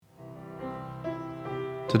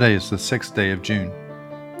Today is the 6th day of June,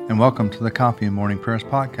 and welcome to the Coffee and Morning Prayers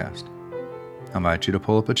podcast. I invite you to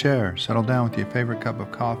pull up a chair, settle down with your favorite cup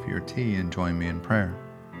of coffee or tea, and join me in prayer.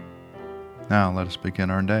 Now let us begin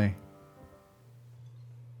our day.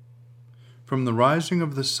 From the rising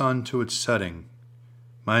of the sun to its setting,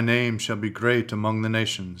 my name shall be great among the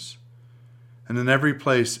nations, and in every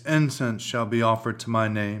place incense shall be offered to my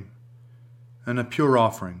name, and a pure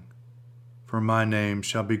offering, for my name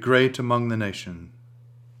shall be great among the nations,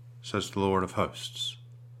 says the Lord of hosts.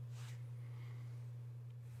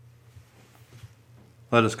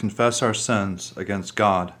 Let us confess our sins against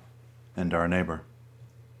God and our neighbor.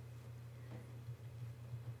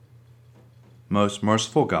 Most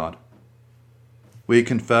merciful God, we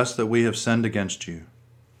confess that we have sinned against you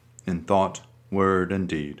in thought, word, and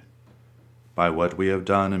deed, by what we have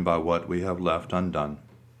done and by what we have left undone.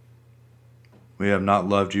 We have not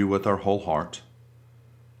loved you with our whole heart.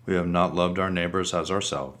 We have not loved our neighbors as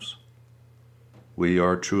ourselves. We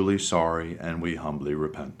are truly sorry and we humbly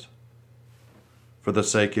repent. For the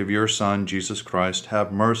sake of your Son, Jesus Christ,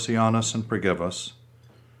 have mercy on us and forgive us,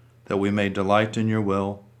 that we may delight in your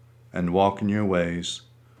will and walk in your ways,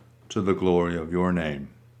 to the glory of your name.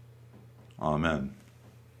 Amen.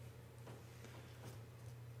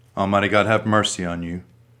 Almighty God, have mercy on you.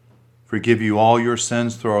 Forgive you all your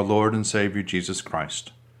sins through our Lord and Savior Jesus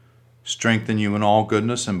Christ. Strengthen you in all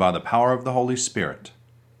goodness, and by the power of the Holy Spirit,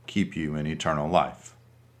 keep you in eternal life.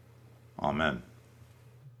 Amen.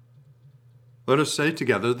 Let us say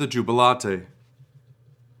together the Jubilate.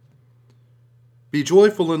 Be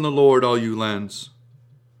joyful in the Lord, all you lands.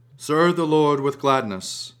 Serve the Lord with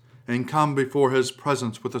gladness, and come before his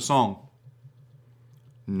presence with a song.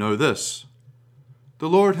 Know this, the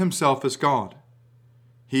Lord himself is God.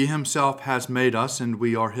 He himself has made us, and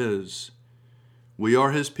we are his. We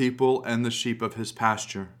are his people and the sheep of his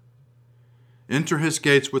pasture. Enter his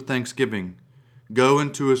gates with thanksgiving. Go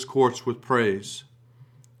into his courts with praise.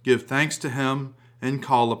 Give thanks to him and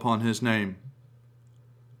call upon his name.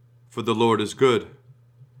 For the Lord is good.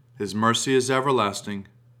 His mercy is everlasting,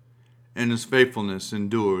 and his faithfulness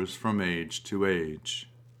endures from age to age.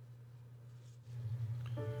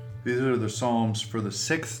 These are the Psalms for the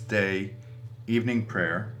 6th day evening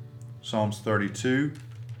prayer. Psalms 32,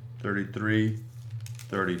 33,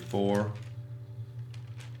 34.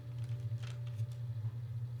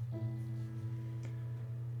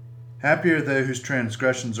 Happy are they whose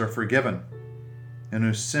transgressions are forgiven, and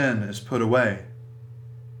whose sin is put away.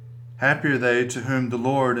 Happy are they to whom the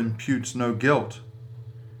Lord imputes no guilt,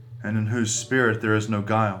 and in whose spirit there is no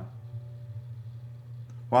guile.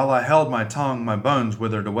 While I held my tongue, my bones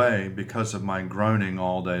withered away because of my groaning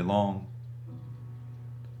all day long.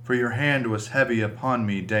 For your hand was heavy upon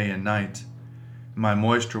me day and night, and my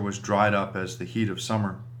moisture was dried up as the heat of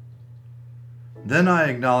summer. Then I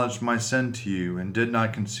acknowledged my sin to you and did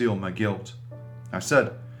not conceal my guilt. I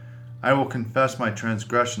said, I will confess my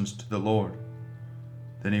transgressions to the Lord.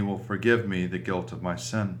 Then he will forgive me the guilt of my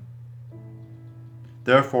sin.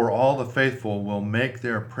 Therefore all the faithful will make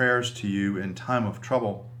their prayers to you in time of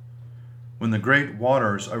trouble. When the great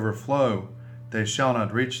waters overflow, they shall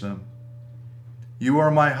not reach them. You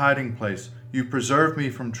are my hiding place. You preserve me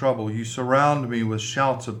from trouble. You surround me with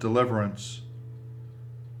shouts of deliverance.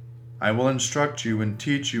 I will instruct you and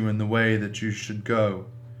teach you in the way that you should go.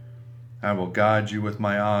 I will guide you with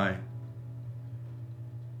my eye.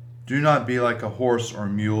 Do not be like a horse or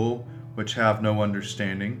mule, which have no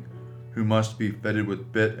understanding, who must be fitted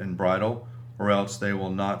with bit and bridle, or else they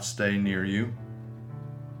will not stay near you.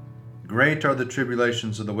 Great are the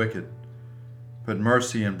tribulations of the wicked, but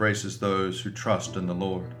mercy embraces those who trust in the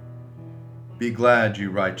Lord. Be glad, you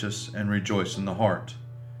righteous, and rejoice in the heart.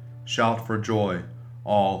 Shout for joy,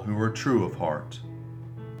 all who are true of heart.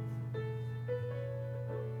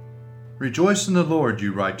 Rejoice in the Lord,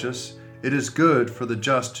 you righteous. It is good for the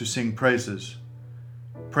just to sing praises.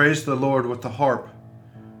 Praise the Lord with the harp.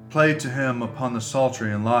 Play to him upon the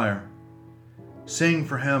psaltery and lyre. Sing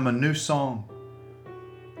for him a new song.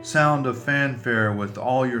 Sound of fanfare with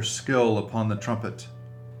all your skill upon the trumpet.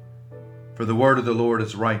 For the word of the Lord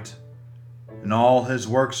is right, and all his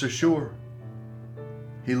works are sure.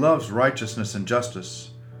 He loves righteousness and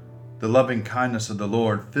justice. The loving kindness of the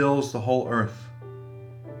Lord fills the whole earth.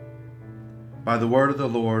 By the word of the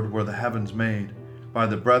Lord were the heavens made, by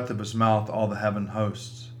the breath of his mouth all the heaven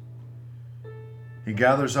hosts. He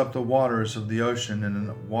gathers up the waters of the ocean in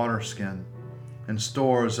a waterskin, and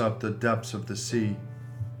stores up the depths of the sea.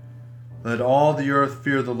 Let all the earth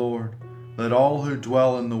fear the Lord. Let all who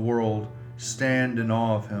dwell in the world stand in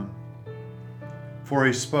awe of him. For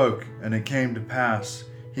he spoke, and it came to pass.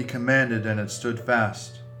 He commanded, and it stood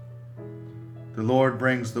fast. The Lord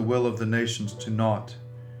brings the will of the nations to naught.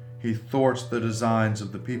 He thwarts the designs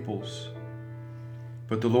of the peoples.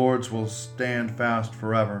 But the Lord's will stand fast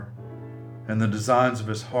forever, and the designs of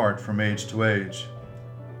his heart from age to age.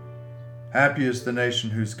 Happy is the nation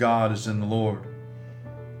whose God is in the Lord.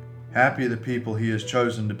 Happy the people he has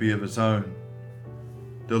chosen to be of his own.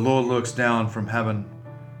 The Lord looks down from heaven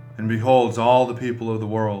and beholds all the people of the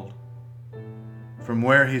world. From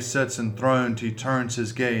where he sits enthroned, he turns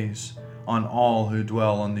his gaze on all who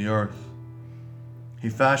dwell on the earth. He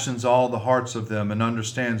fashions all the hearts of them and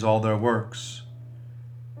understands all their works.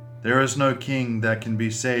 There is no king that can be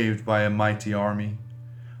saved by a mighty army.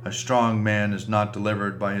 A strong man is not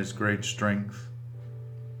delivered by his great strength.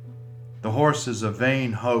 The horse is a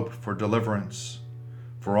vain hope for deliverance.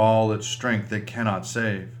 For all its strength it cannot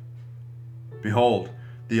save. Behold,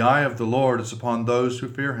 the eye of the Lord is upon those who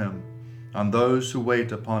fear him, on those who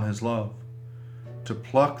wait upon his love, to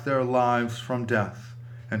pluck their lives from death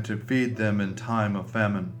and to feed them in time of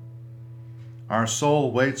famine. Our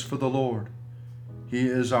soul waits for the Lord. He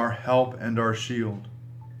is our help and our shield.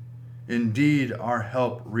 Indeed, our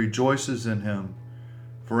help rejoices in him,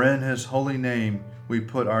 for in his holy name we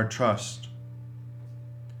put our trust.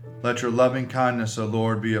 Let your loving kindness, O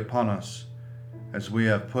Lord, be upon us, as we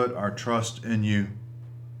have put our trust in you.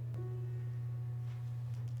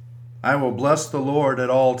 I will bless the Lord at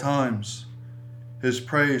all times. His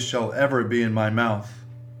praise shall ever be in my mouth.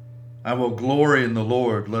 I will glory in the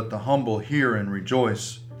Lord. Let the humble hear and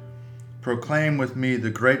rejoice. Proclaim with me the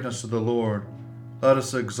greatness of the Lord. Let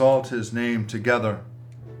us exalt his name together.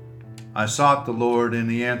 I sought the Lord,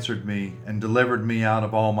 and he answered me, and delivered me out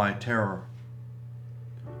of all my terror.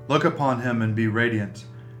 Look upon him and be radiant,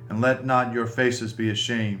 and let not your faces be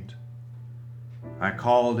ashamed. I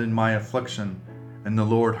called in my affliction, and the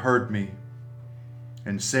Lord heard me,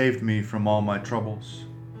 and saved me from all my troubles.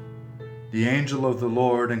 The angel of the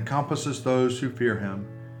Lord encompasses those who fear him,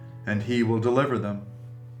 and he will deliver them.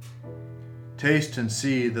 Taste and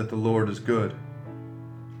see that the Lord is good.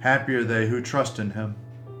 Happy are they who trust in him.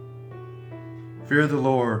 Fear the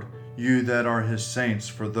Lord, you that are his saints,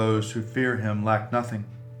 for those who fear him lack nothing.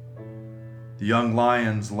 The young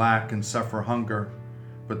lions lack and suffer hunger,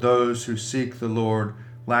 but those who seek the Lord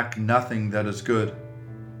lack nothing that is good.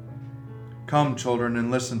 Come, children,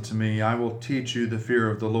 and listen to me. I will teach you the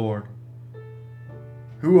fear of the Lord.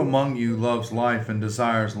 Who among you loves life and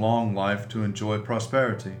desires long life to enjoy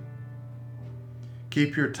prosperity?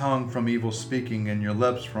 Keep your tongue from evil speaking and your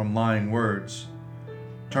lips from lying words.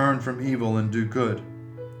 Turn from evil and do good.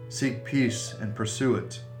 Seek peace and pursue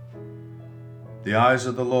it. The eyes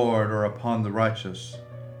of the Lord are upon the righteous,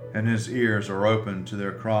 and his ears are open to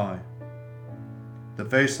their cry. The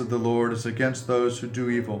face of the Lord is against those who do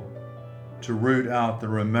evil, to root out the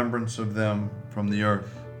remembrance of them from the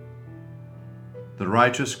earth. The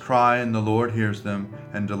righteous cry, and the Lord hears them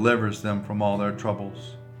and delivers them from all their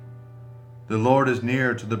troubles. The Lord is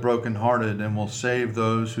near to the brokenhearted and will save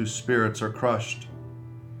those whose spirits are crushed.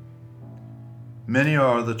 Many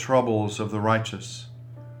are the troubles of the righteous,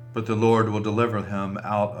 but the Lord will deliver him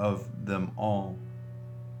out of them all.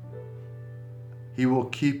 He will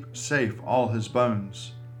keep safe all his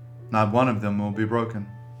bones. Not one of them will be broken.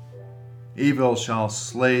 Evil shall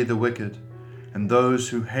slay the wicked, and those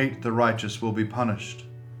who hate the righteous will be punished.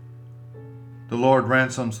 The Lord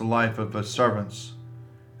ransoms the life of his servants,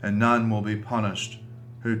 and none will be punished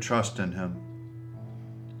who trust in him.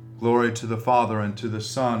 Glory to the Father, and to the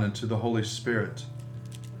Son, and to the Holy Spirit,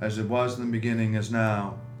 as it was in the beginning, is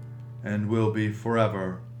now, and will be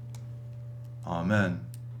forever. Amen.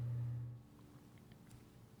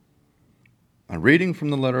 A reading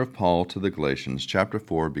from the letter of Paul to the Galatians, chapter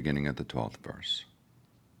 4, beginning at the 12th verse.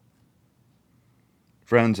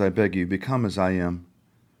 Friends, I beg you, become as I am,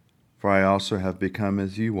 for I also have become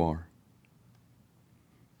as you are.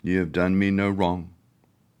 You have done me no wrong.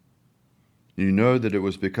 You know that it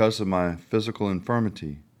was because of my physical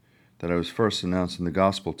infirmity that I was first announcing the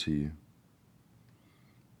gospel to you.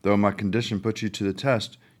 Though my condition put you to the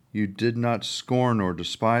test, you did not scorn or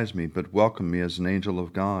despise me, but welcomed me as an angel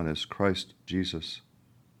of God, as Christ Jesus.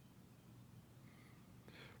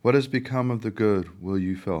 What has become of the good will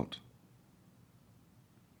you felt?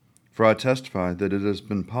 For I testify that it has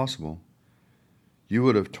been possible. You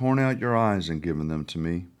would have torn out your eyes and given them to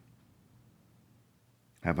me.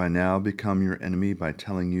 Have I now become your enemy by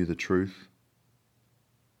telling you the truth?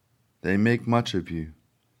 They make much of you,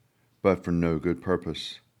 but for no good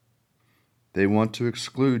purpose. They want to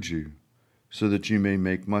exclude you so that you may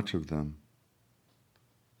make much of them.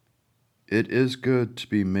 It is good to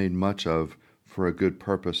be made much of for a good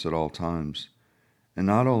purpose at all times, and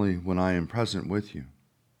not only when I am present with you.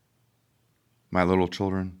 My little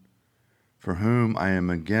children, for whom I am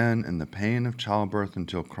again in the pain of childbirth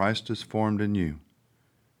until Christ is formed in you,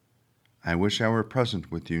 I wish I were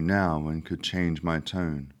present with you now and could change my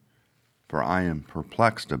tone, for I am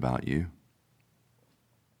perplexed about you.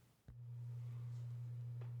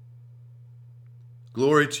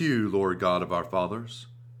 Glory to you, Lord God of our fathers.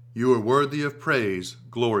 You are worthy of praise.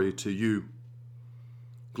 Glory to you.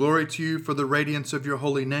 Glory to you for the radiance of your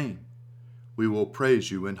holy name. We will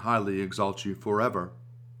praise you and highly exalt you forever.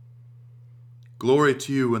 Glory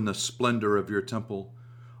to you in the splendor of your temple.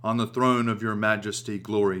 On the throne of your majesty,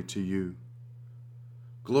 glory to you.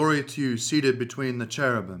 Glory to you seated between the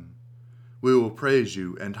cherubim. We will praise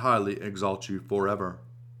you and highly exalt you forever.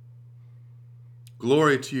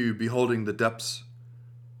 Glory to you beholding the depths.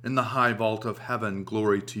 In the high vault of heaven,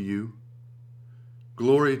 glory to you.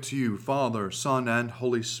 Glory to you, Father, Son, and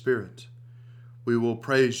Holy Spirit. We will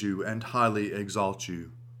praise you and highly exalt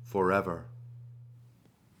you forever.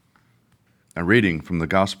 A reading from the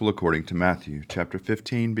Gospel according to Matthew, chapter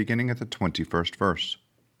 15, beginning at the 21st verse.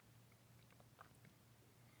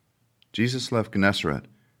 Jesus left Gennesaret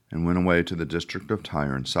and went away to the district of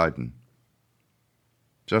Tyre and Sidon.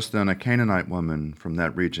 Just then a Canaanite woman from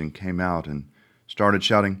that region came out and started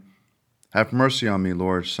shouting, "Have mercy on me,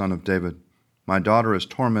 Lord, Son of David. My daughter is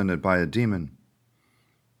tormented by a demon."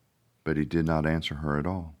 But he did not answer her at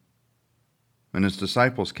all. And his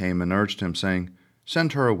disciples came and urged him, saying,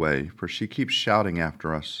 "Send her away, for she keeps shouting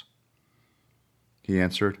after us." He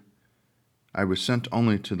answered, "I was sent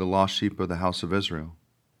only to the lost sheep of the house of Israel."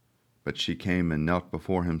 But she came and knelt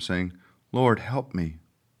before him, saying, "Lord, help me."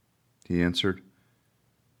 He answered,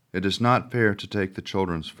 "It is not fair to take the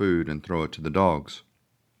children's food and throw it to the dogs."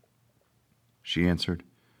 She answered,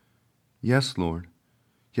 "Yes, Lord,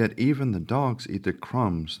 yet even the dogs eat the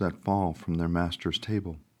crumbs that fall from their master's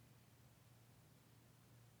table."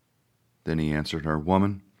 Then he answered her,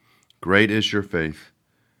 "Woman, great is your faith.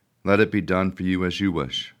 Let it be done for you as you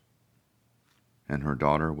wish." And her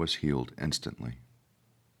daughter was healed instantly.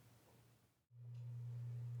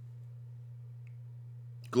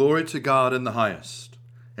 Glory to God in the highest,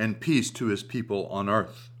 and peace to his people on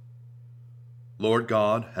earth. Lord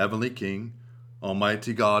God, heavenly King,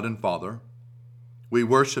 almighty God and Father, we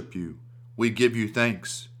worship you, we give you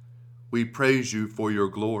thanks, we praise you for your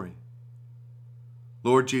glory.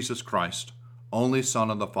 Lord Jesus Christ, only Son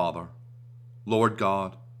of the Father, Lord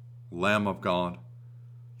God, Lamb of God,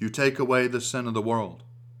 you take away the sin of the world.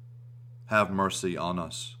 Have mercy on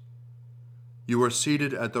us. You are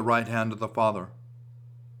seated at the right hand of the Father.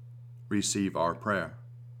 Receive our prayer.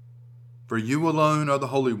 For you alone are the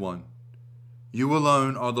Holy One. You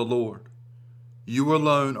alone are the Lord. You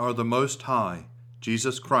alone are the Most High,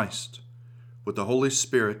 Jesus Christ, with the Holy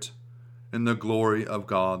Spirit, in the glory of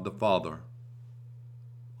God the Father.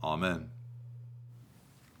 Amen.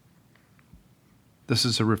 This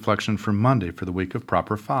is a reflection for Monday for the week of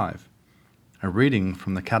Proper 5, a reading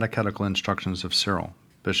from the Catechetical Instructions of Cyril,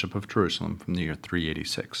 Bishop of Jerusalem, from the year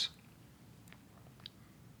 386.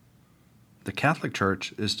 The Catholic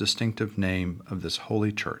Church is distinctive name of this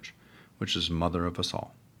holy church, which is mother of us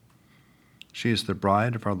all. She is the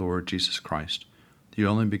bride of our Lord Jesus Christ, the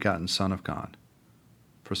only begotten Son of God.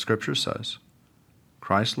 For Scripture says,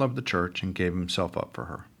 Christ loved the church and gave himself up for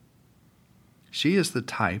her. She is the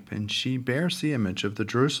type, and she bears the image of the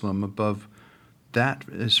Jerusalem above that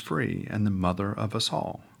is free and the mother of us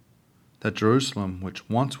all, that Jerusalem which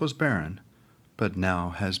once was barren, but now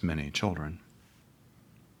has many children.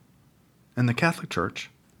 In the Catholic Church,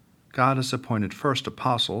 God has appointed first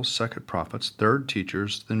apostles, second prophets, third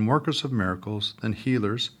teachers, then workers of miracles, then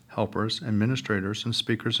healers, helpers, administrators, and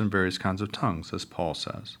speakers in various kinds of tongues, as Paul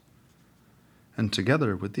says. And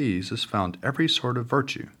together with these is found every sort of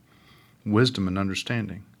virtue, wisdom and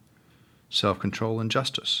understanding, self-control and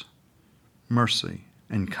justice, mercy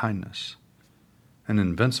and kindness, and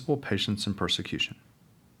invincible patience in persecution.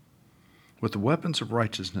 With the weapons of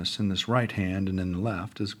righteousness in this right hand and in the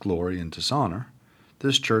left is glory and dishonor,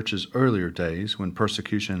 this church's earlier days, when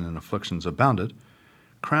persecution and afflictions abounded,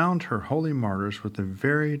 crowned her holy martyrs with the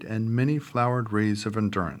varied and many-flowered wreaths of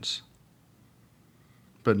endurance.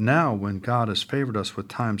 But now, when God has favored us with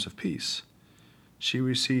times of peace, she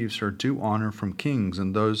receives her due honor from kings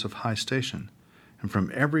and those of high station, and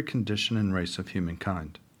from every condition and race of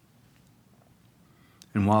humankind.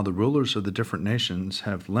 And while the rulers of the different nations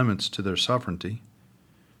have limits to their sovereignty,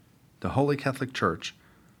 the Holy Catholic Church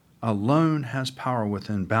alone has power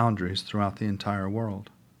within boundaries throughout the entire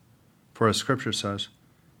world. For as Scripture says,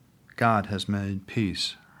 God has made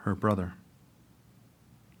peace her brother.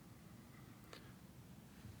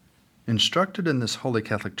 Instructed in this Holy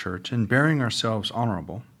Catholic Church in bearing ourselves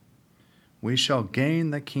honorable, we shall gain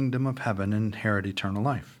the kingdom of heaven and inherit eternal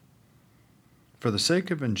life. For the sake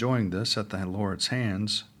of enjoying this at the Lord's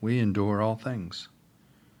hands, we endure all things.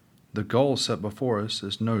 The goal set before us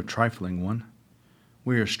is no trifling one.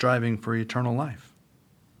 We are striving for eternal life.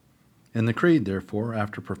 In the Creed, therefore,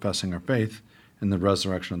 after professing our faith in the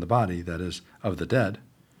resurrection of the body, that is, of the dead,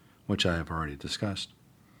 which I have already discussed,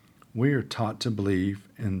 we are taught to believe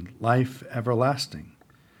in life everlasting,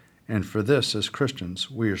 and for this, as Christians,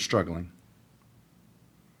 we are struggling.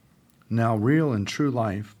 Now, real and true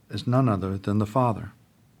life is none other than the Father,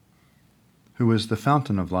 who is the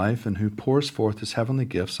fountain of life and who pours forth his heavenly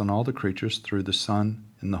gifts on all the creatures through the Son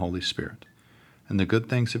and the Holy Spirit. And the good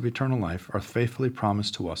things of eternal life are faithfully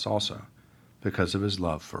promised to us also, because of his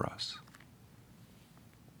love for us.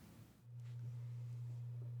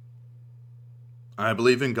 I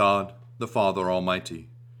believe in God, the Father Almighty,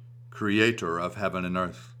 creator of heaven and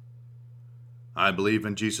earth. I believe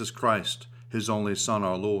in Jesus Christ, his only Son,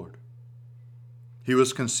 our Lord. He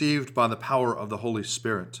was conceived by the power of the Holy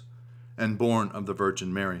Spirit and born of the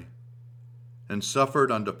Virgin Mary, and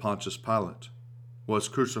suffered under Pontius Pilate, was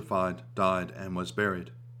crucified, died, and was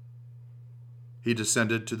buried. He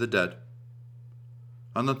descended to the dead.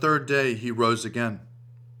 On the third day he rose again.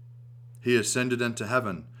 He ascended into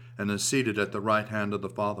heaven and is seated at the right hand of the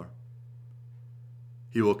Father.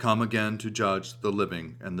 He will come again to judge the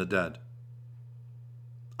living and the dead.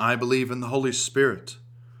 I believe in the Holy Spirit,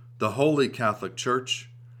 the Holy Catholic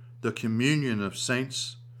Church, the communion of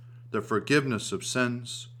saints, the forgiveness of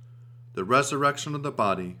sins, the resurrection of the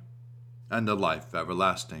body, and the life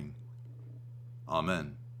everlasting.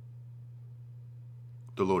 Amen.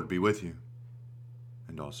 The Lord be with you,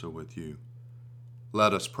 and also with you.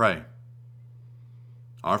 Let us pray.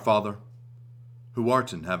 Our Father, who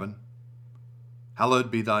art in heaven,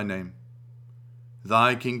 hallowed be thy name.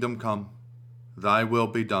 Thy kingdom come, thy will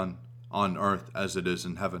be done, on earth as it is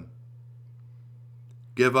in heaven.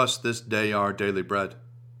 Give us this day our daily bread,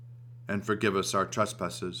 and forgive us our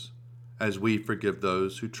trespasses, as we forgive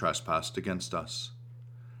those who trespass against us.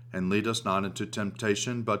 And lead us not into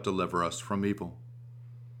temptation, but deliver us from evil.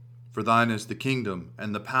 For thine is the kingdom,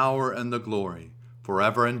 and the power, and the glory,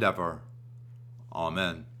 forever and ever.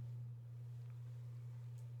 Amen.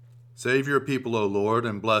 Save your people, O Lord,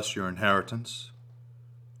 and bless your inheritance.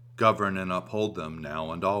 Govern and uphold them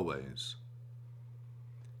now and always.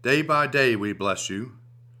 Day by day we bless you.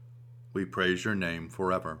 We praise your name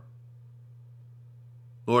forever.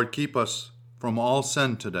 Lord, keep us from all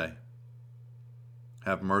sin today.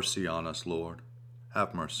 Have mercy on us, Lord.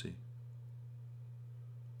 Have mercy.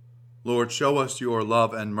 Lord, show us your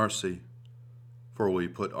love and mercy, for we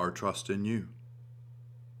put our trust in you.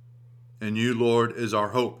 In you, Lord, is our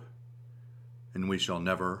hope, and we shall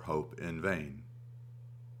never hope in vain.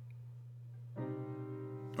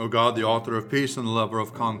 O God, the author of peace and the lover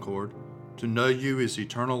of concord, to know you is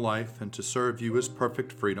eternal life, and to serve you is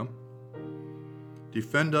perfect freedom.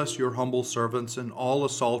 Defend us, your humble servants, in all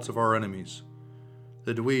assaults of our enemies,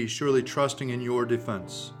 that we, surely trusting in your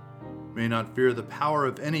defense, may not fear the power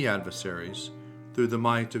of any adversaries, through the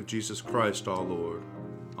might of Jesus Christ our Lord.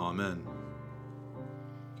 Amen.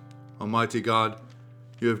 Almighty God,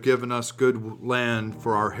 you have given us good land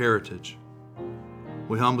for our heritage.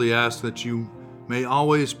 We humbly ask that you may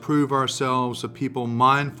always prove ourselves a people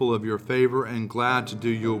mindful of your favor and glad to do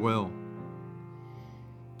your will.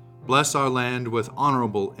 Bless our land with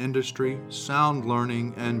honorable industry, sound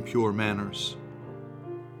learning, and pure manners.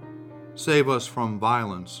 Save us from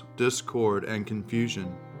violence, discord, and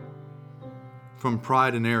confusion, from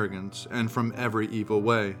pride and arrogance, and from every evil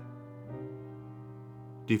way.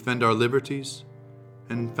 Defend our liberties,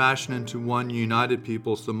 and fashion into one united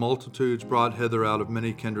peoples the multitudes brought hither out of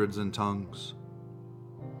many kindreds and tongues.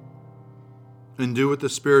 Endue with the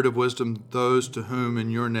spirit of wisdom those to whom in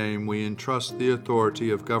your name we entrust the authority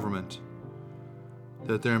of government,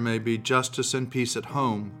 that there may be justice and peace at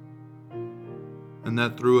home, and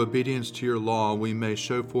that through obedience to your law we may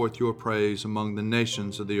show forth your praise among the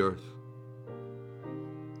nations of the earth.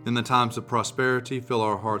 In the times of prosperity, fill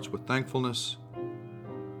our hearts with thankfulness,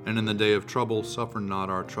 and in the day of trouble, suffer not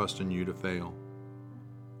our trust in you to fail.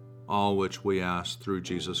 All which we ask through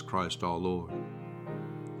Jesus Christ our Lord.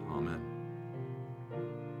 Amen.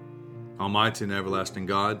 Almighty and everlasting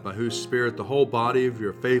God, by whose Spirit the whole body of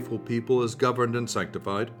your faithful people is governed and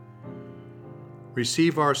sanctified,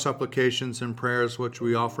 receive our supplications and prayers which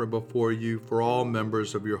we offer before you for all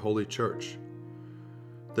members of your holy church,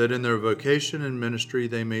 that in their vocation and ministry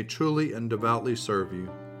they may truly and devoutly serve you,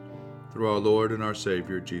 through our Lord and our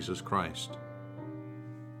Savior, Jesus Christ.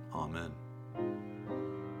 Amen.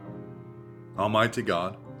 Almighty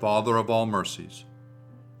God, Father of all mercies,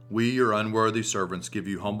 we, your unworthy servants, give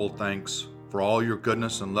you humble thanks for all your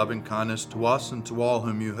goodness and loving kindness to us and to all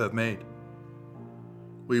whom you have made.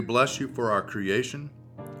 We bless you for our creation,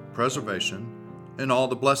 preservation, and all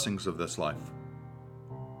the blessings of this life,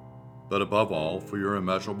 but above all, for your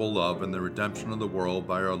immeasurable love and the redemption of the world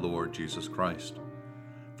by our Lord Jesus Christ,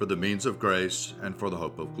 for the means of grace and for the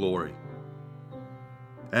hope of glory.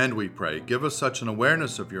 And we pray, give us such an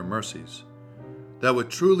awareness of your mercies, that with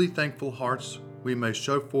truly thankful hearts we may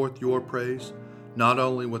show forth your praise, not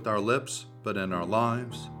only with our lips, but in our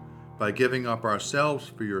lives, by giving up ourselves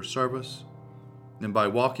for your service, and by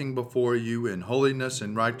walking before you in holiness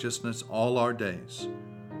and righteousness all our days.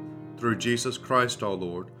 Through Jesus Christ our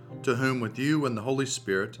Lord, to whom with you and the Holy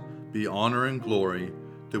Spirit be honor and glory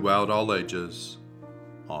throughout all ages.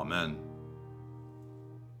 Amen.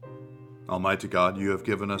 Almighty God, you have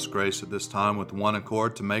given us grace at this time with one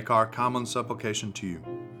accord to make our common supplication to you.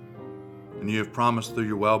 And you have promised through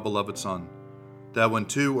your well-beloved Son, that when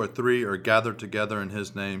 2 or 3 are gathered together in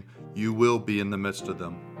his name, you will be in the midst of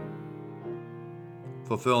them.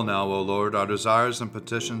 Fulfill now, O Lord, our desires and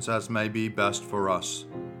petitions as may be best for us,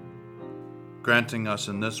 granting us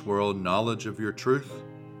in this world knowledge of your truth,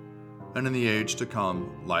 and in the age to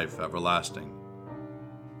come, life everlasting.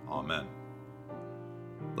 Amen.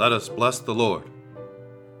 Let us bless the Lord.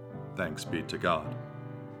 Thanks be to God.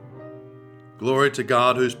 Glory to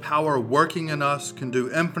God, whose power working in us can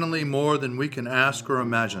do infinitely more than we can ask or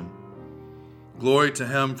imagine. Glory to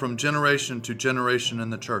him from generation to generation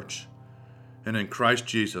in the church, and in Christ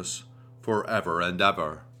Jesus forever and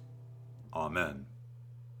ever. Amen.